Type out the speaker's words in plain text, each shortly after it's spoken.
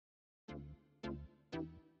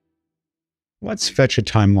Let's fetch a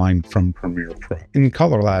timeline from Premiere Pro. In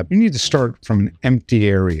Colourlab, you need to start from an empty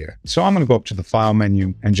area. So I'm going to go up to the File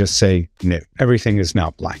menu and just say New. Everything is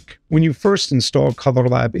now blank. When you first install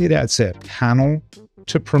Colourlab, it adds a panel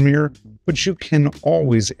to Premiere, but you can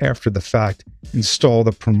always, after the fact, install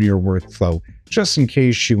the Premiere workflow, just in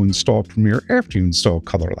case you install Premiere after you install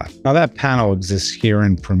Colourlab. Now that panel exists here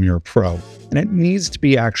in Premiere Pro, and it needs to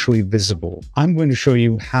be actually visible. I'm going to show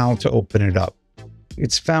you how to open it up.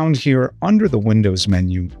 It's found here under the Windows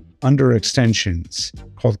menu, under Extensions,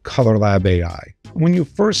 called Colourlab Ai. When you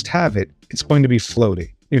first have it, it's going to be floating.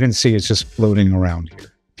 You can see it's just floating around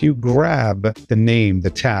here. If you grab the name, the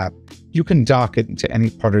tab, you can dock it into any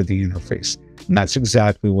part of the interface. And that's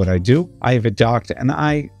exactly what I do. I have it docked, and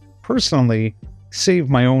I personally save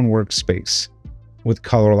my own workspace with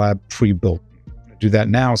Colourlab pre-built. Do that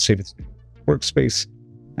now, save it to workspace,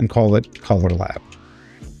 and call it Colourlab.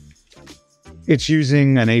 It's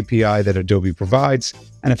using an API that Adobe provides,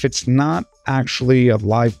 and if it's not actually a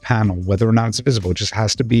live panel, whether or not it's visible, it just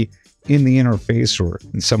has to be in the interface or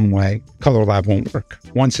in some way, Colourlab won't work.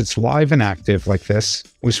 Once it's live and active like this,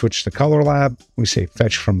 we switch to Colourlab, we say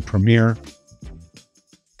fetch from Premiere,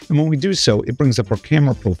 and when we do so, it brings up our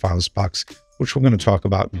camera profiles box, which we're going to talk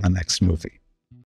about in the next movie.